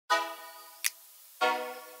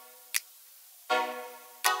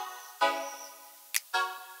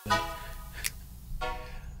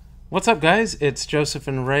What's up, guys? It's Joseph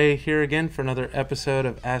and Ray here again for another episode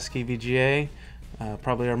of Ask EVGA.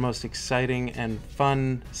 Probably our most exciting and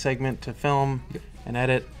fun segment to film and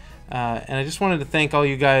edit. And I just wanted to thank all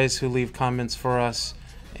you guys who leave comments for us,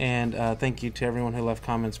 and thank you to everyone who left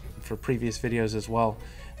comments for previous videos as well.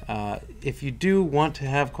 If you do want to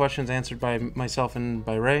have questions answered by myself and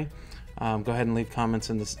by Ray, go ahead and leave comments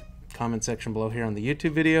in this comment section below here on the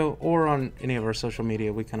YouTube video or on any of our social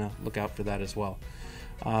media. We kind of look out for that as well.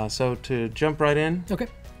 So to jump right in. Okay.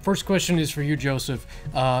 First question is for you, Joseph.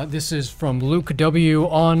 This is from Luke W.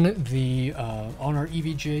 on our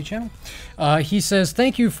EVGA channel. He says,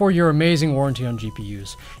 "Thank you for your amazing warranty on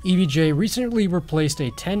GPUs. EVGA recently replaced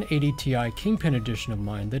a 1080 Ti Kingpin edition of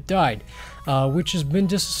mine that died, which has been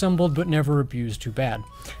disassembled but never abused too bad.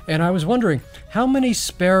 And I was wondering, how many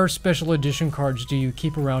spare special edition cards do you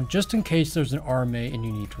keep around just in case there's an RMA and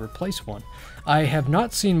you need to replace one? I have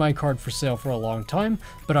not seen my card for sale for a long time,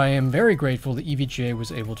 but I am very grateful that EVGA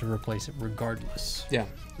was able to replace it regardless." Yeah.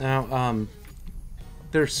 Now,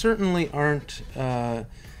 there certainly aren't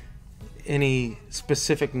any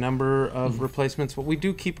specific number of replacements, but we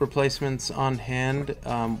do keep replacements on hand.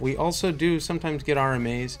 We also do sometimes get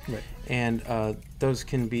RMAs, Right. and those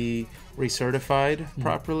can be recertified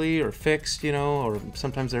properly or fixed, you know, or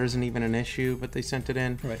sometimes there isn't even an issue, but they sent it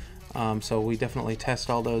in. Right. So we definitely test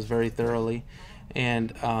all those very thoroughly.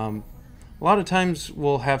 And a lot of times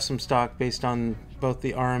we'll have some stock based on both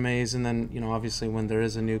the RMAs, and then, you know, obviously when there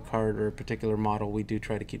is a new card or a particular model, we do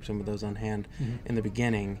try to keep some of those on hand in the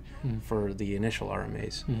beginning for the initial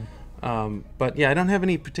RMAs. But yeah, I don't have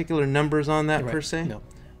any particular numbers on that per se. No.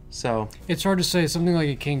 So It's hard to say. Something like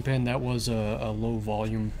a Kingpin, that was a low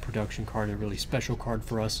volume production card, a really special card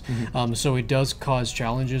for us. So it does cause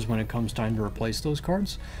challenges when it comes time to replace those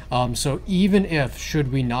cards. So even if,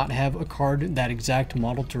 should we not have a card, that exact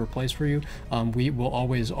model to replace for you, we will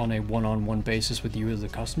always, on a one-on-one basis with you as the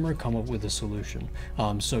customer, come up with a solution.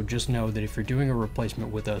 So just know that if you're doing a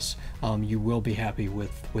replacement with us, you will be happy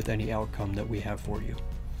with any outcome that we have for you.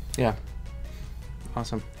 yeah,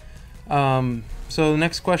 awesome. So the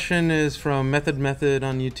next question is from Method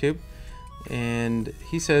on YouTube, and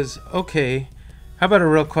he says, "Okay, how about a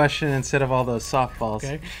real question instead of all those softballs?"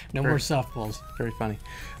 Okay, no more softballs. Very funny.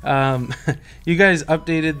 You guys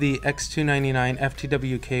updated the X299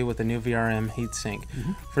 FTWK with a new VRM heatsink.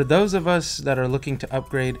 For those of us that are looking to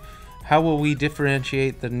upgrade, how will we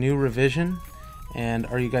differentiate the new revision? And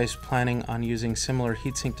are you guys planning on using similar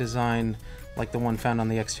heatsink design like the one found on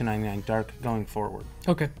the X299 Dark going forward?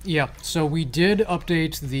 Okay, yeah, so we did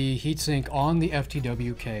update the heatsink on the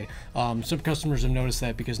FTWK. Some customers have noticed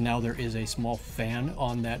that because now there is a small fan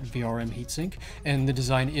on that VRM heatsink, and the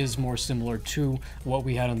design is more similar to what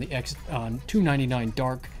we had on the X299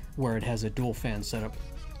 Dark, where it has a dual fan setup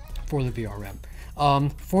for the VRM.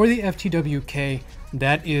 For the FTWK,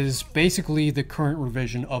 that is basically the current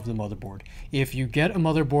revision of the motherboard. If you get a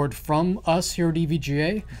motherboard from us here at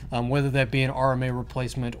EVGA, whether that be an RMA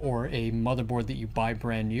replacement or a motherboard that you buy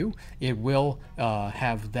brand new, it will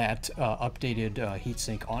have that updated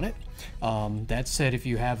heatsink on it. That said, if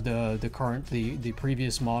you have the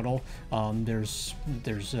previous model, there's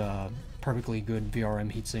perfectly good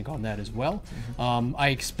VRM heatsink on that as well. I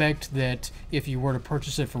expect that if you were to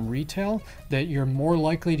purchase it from retail, that you're more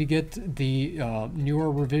likely to get the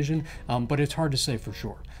newer revision, but it's hard to say for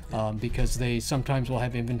sure because they sometimes will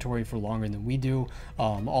have inventory for longer than we do.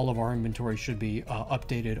 All of our inventory should be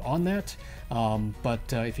updated on that,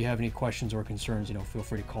 but if you have any questions or concerns, you know, feel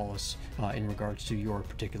free to call us in regards to your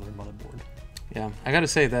particular motherboard. Yeah, I gotta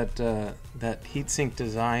say that that heatsink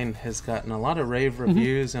design has gotten a lot of rave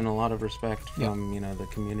reviews and a lot of respect from you know, the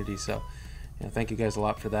community. So, you know, thank you guys a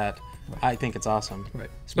lot for that. Right. I think it's awesome,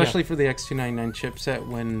 especially for the X299 chipset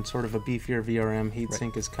when sort of a beefier VRM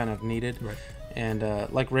heatsink is kind of needed. And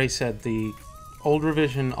like Ray said, the old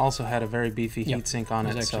revision also had a very beefy heatsink on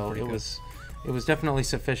it, so it was definitely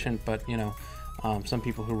sufficient. But you know, some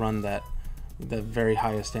people who run the very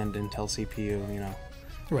highest end Intel CPU, you know.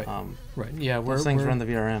 Yeah, those things run the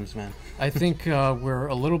VRMs, man. I think we're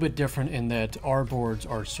a little bit different in that our boards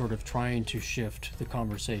are sort of trying to shift the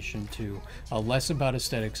conversation to less about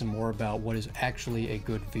aesthetics and more about what is actually a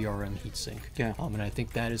good VRM heatsink. Yeah. And I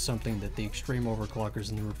think that is something that the extreme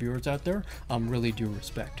overclockers and the reviewers out there really do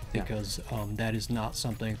respect, because that is not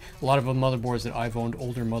something. A lot of the motherboards that I've owned,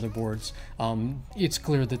 older motherboards, it's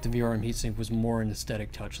clear that the VRM heatsink was more an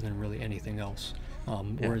aesthetic touch than really anything else.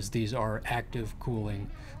 whereas these are active cooling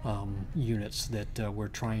units that we're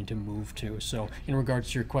trying to move to. So in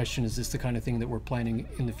regards to your question, is this the kind of thing that we're planning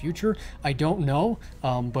in the future? I don't know,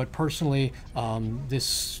 but personally,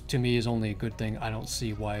 this to me is only a good thing. I don't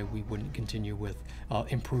see why we wouldn't continue with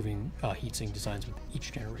improving heatsink designs with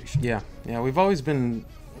each generation. Yeah, we've always been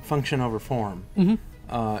function over form.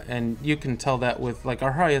 And you can tell that with like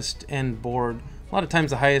our highest end board. A lot of times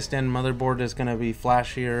the highest end motherboard is going to be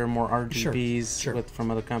flashier, more RGBs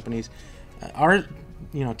from other companies. Our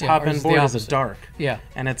top end board is a dark. Yeah.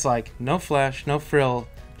 And it's like no flash, no frill,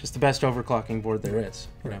 just the best overclocking board there is,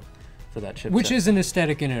 you know, for that chipset. Which is an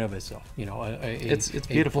aesthetic in and of itself. You know, it's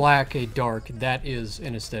beautiful. A black, a dark, that is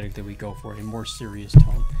an aesthetic that we go for, a more serious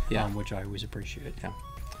tone, which I always appreciate. Yeah.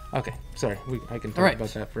 Okay, sorry, I can talk about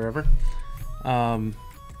that forever.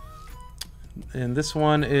 And this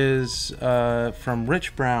one is from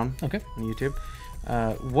Rich Brown on YouTube.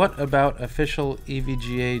 What about official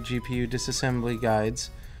EVGA GPU disassembly guides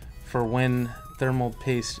for when thermal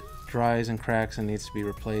paste dries and cracks and needs to be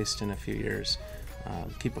replaced in a few years?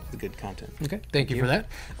 Keep up the good content. Okay, thank you for that.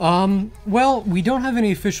 Well, we don't have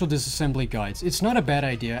any official disassembly guides. It's not a bad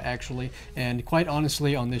idea, actually, and quite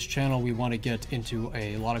honestly, on this channel, we want to get into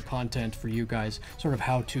a lot of content for you guys, sort of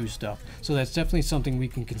how-to stuff. So that's definitely something we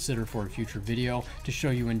can consider for a future video to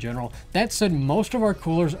show you in general. That said, most of our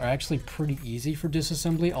coolers are actually pretty easy for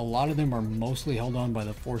disassembly. A lot of them are mostly held on by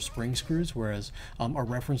the 4 spring screws, whereas our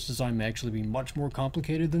reference design may actually be much more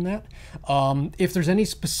complicated than that. If there's any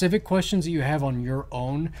specific questions that you have on your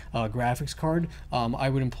own graphics card, I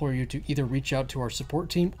would implore you to either reach out to our support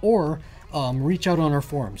team or reach out on our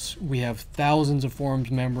forums. We have thousands of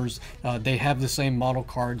forums members. They have the same model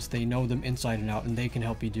cards. They know them inside and out, and they can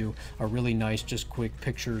help you do a really nice, just quick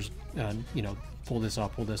pictures, you know, pull this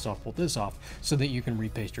off, pull this off, pull this off, so that you can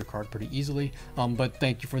repaste your card pretty easily. But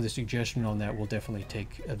thank you for the suggestion on that. We'll definitely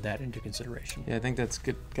take that into consideration. Yeah, I think that's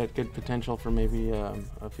got good potential for maybe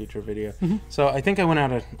a future video. So I think I went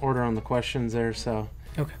out of order on the questions there, so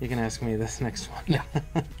you can ask me this next one. Yeah,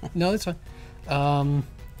 no, that's fine.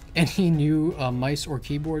 Any new mice or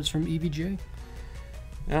keyboards from EVGA?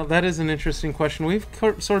 Well, that is an interesting question. We've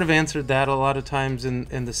sort of answered that a lot of times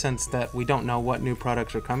in the sense that we don't know what new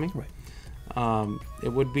products are coming. Right. It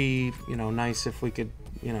would be, you know, nice if we could,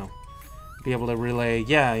 you know, be able to relay,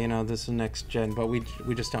 yeah, you know, this is next gen, but we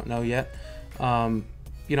just don't know yet.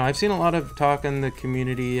 You know, I've seen a lot of talk in the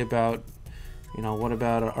community about, you know, what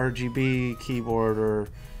about an RGB keyboard or,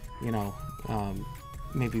 you know,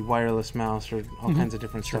 maybe wireless mouse or all kinds of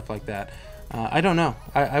different stuff like that. I don't know.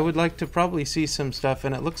 I would like to probably see some stuff,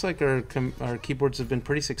 and it looks like our keyboards have been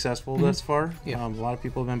pretty successful thus far. A lot of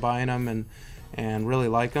people have been buying them and really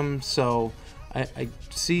like them, so I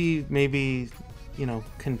see maybe, you know,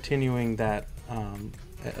 continuing that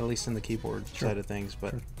at least in the keyboard side of things.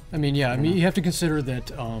 But I mean, yeah, I mean, you have to consider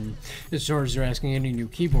that as far as you're asking any new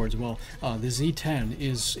keyboards, well, the Z10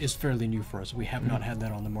 is fairly new for us. We have not had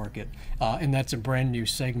that on the market, and that's a brand new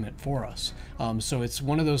segment for us. So it's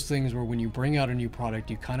one of those things where when you bring out a new product,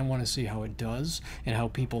 you kind of want to see how it does and how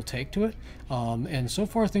people take to it. And so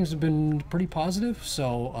far, things have been pretty positive,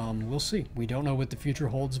 so we'll see. We don't know what the future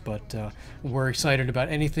holds, but we're excited about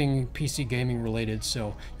anything PC gaming related,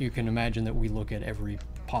 so you can imagine that we look at every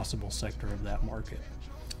possible sector of that market.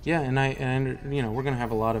 Yeah, and you know, we're going to have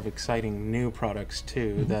a lot of exciting new products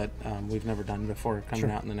too that we've never done before coming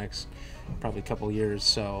out in the next probably couple years.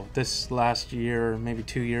 So this last year, maybe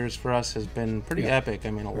 2 years for us has been pretty epic. I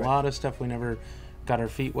mean, a lot of stuff we never got our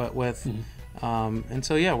feet wet with. And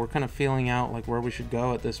so yeah, we're kind of feeling out like where we should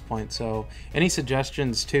go at this point. So any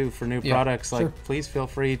suggestions too for new products, like please feel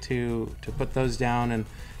free to put those down,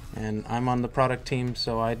 and I'm on the product team,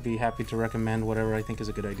 so I'd be happy to recommend whatever I think is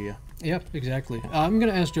a good idea. Yeah, exactly. I'm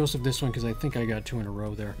going to ask Joseph this one because I think I got 2 in a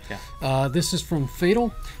row there. This is from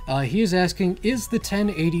Fatal. He is asking, is the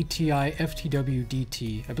 1080 Ti FTW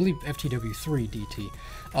DT, I believe FTW3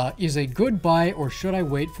 DT, is a good buy, or should I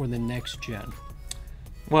wait for the next gen?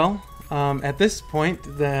 Well, at this point,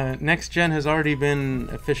 the next gen has already been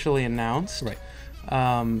officially announced.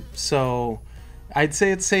 So I'd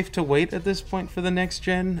say it's safe to wait at this point for the next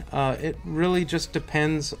gen. It really just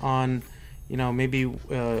depends on, you know, maybe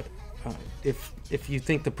if you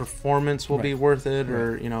think the performance will be worth it,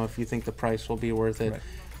 or you know, if you think the price will be worth it.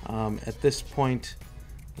 At this point,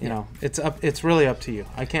 you know, it's really up to you.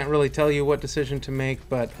 I can't really tell you what decision to make,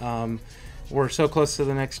 but we're so close to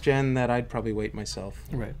the next gen that I'd probably wait myself.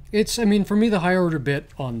 It's, I mean, for me, the higher order bit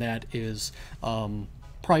on that is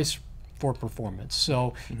price for performance.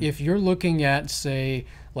 So if you're looking at, say,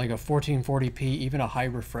 like a 1440p, even a high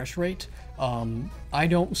refresh rate, I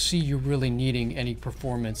don't see you really needing any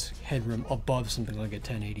performance headroom above something like a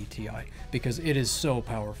 1080 Ti, because it is so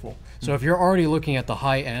powerful. So if you're already looking at the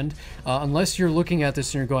high end, unless you're looking at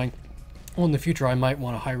this and you're going, well, in the future I might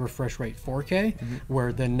want a high refresh rate 4K,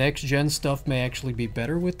 where the next gen stuff may actually be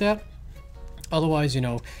better with that. Otherwise,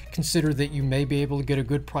 consider that you may be able to get a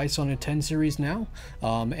good price on a 10 series now,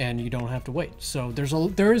 and you don't have to wait. So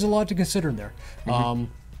there is a lot to consider there.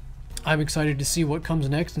 I'm excited to see what comes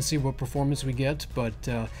next and see what performance we get, but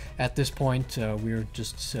at this point, we're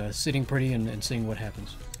just sitting pretty and seeing what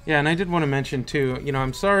happens. Yeah, and I did want to mention too,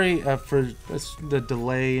 I'm sorry for the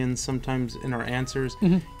delay and sometimes in our answers.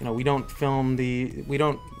 We don't film we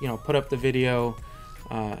don't put up the video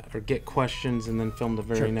or get questions and then film the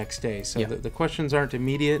very next day. So the questions aren't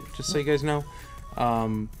immediate, just so you guys know.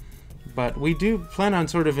 But we do plan on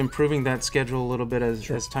sort of improving that schedule a little bit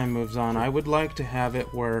as time moves on. I would like to have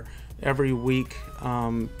it where every week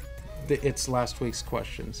it's last week's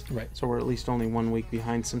questions. Right. So we're at least only 1 week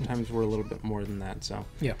behind. Sometimes we're a little bit more than that. So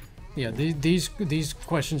yeah. These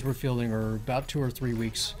questions we're fielding are about 2 or 3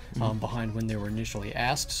 weeks behind when they were initially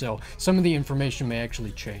asked. So some of the information may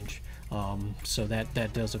actually change. So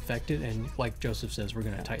that does affect it, and like Joseph says, we're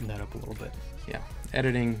going to tighten that up a little bit. Yeah,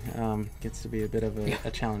 editing gets to be a bit of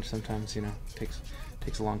a challenge sometimes.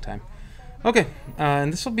 Takes a long time. Okay,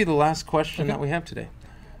 and this will be the last question that we have today.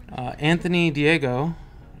 Anthony Diego,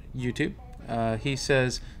 YouTube, he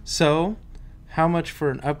says, so how much for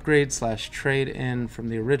an upgrade / trade-in from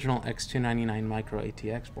the original X299 Micro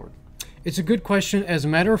ATX board? It's a good question. As a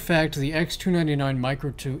matter of fact, the X299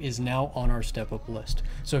 Micro 2 is now on our step-up list.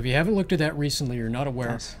 So if you haven't looked at that recently or not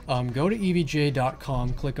aware, go to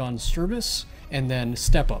EVGA.com, click on Service, and then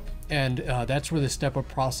Step Up. And that's where the step-up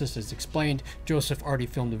process is explained. Joseph already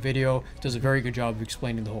filmed a video, does a very good job of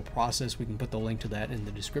explaining the whole process. We can put the link to that in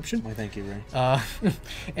the description. Why, thank you, Ray.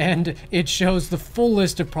 And it shows the full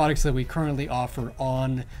list of products that we currently offer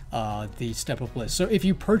on the step-up list. So if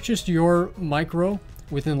you purchased your Micro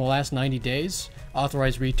within the last 90 days,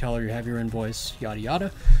 authorized retailer, you have your invoice, yada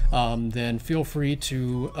yada, then feel free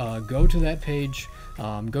to go to that page,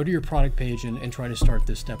 go to your product page and try to start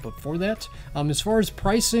this step up for that. As far as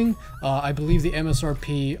pricing, I believe the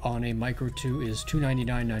MSRP on a Micro 2 is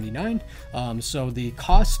 $299.99. So the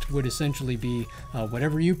cost would essentially be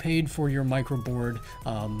whatever you paid for your micro board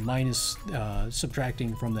minus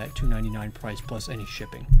subtracting from that $299 price plus any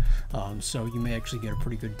shipping. So you may actually get a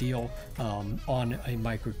pretty good deal on a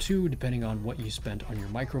Micro 2 depending on what you spent on your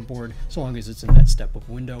micro board, so long as it's in that step up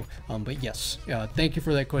window. But yes, thank you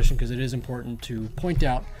for that question, because it is important to point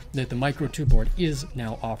out that the Micro 2 board is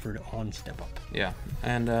now offered on step up. Yeah,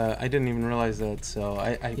 and I didn't even realize that, so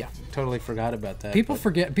I totally forgot about that.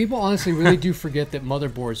 People honestly really do forget that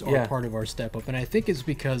motherboards are part of our step up, and I think it's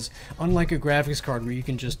because, unlike a graphics card where you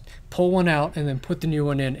can just pull one out and then put the new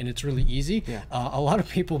one in and it's really easy, a lot of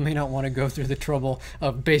people may not want to go through the trouble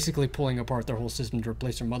of basically pulling apart their whole system to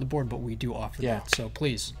replace their motherboard, but we do offer that. So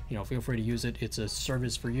please, feel free to use it. It's a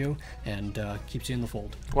service for you and keeps you in the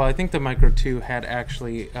fold. Well, I think the Micro 2 had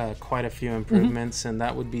actually quite a few improvements, and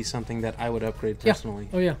that would be something that I would upgrade personally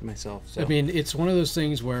myself. So. I mean, it's one of those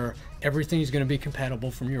things where everything's going to be compatible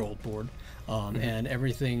from your old board, and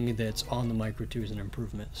everything that's on the Micro 2 is an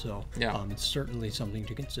improvement. So it's certainly something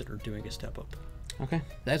to consider doing a step up. Okay.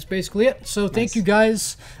 That's basically it. So thank you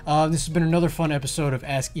guys. This has been another fun episode of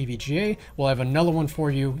Ask EVGA. We'll have another one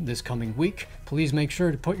for you this coming week. Please make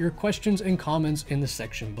sure to put your questions and comments in the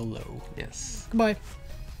section below. Yes. Goodbye.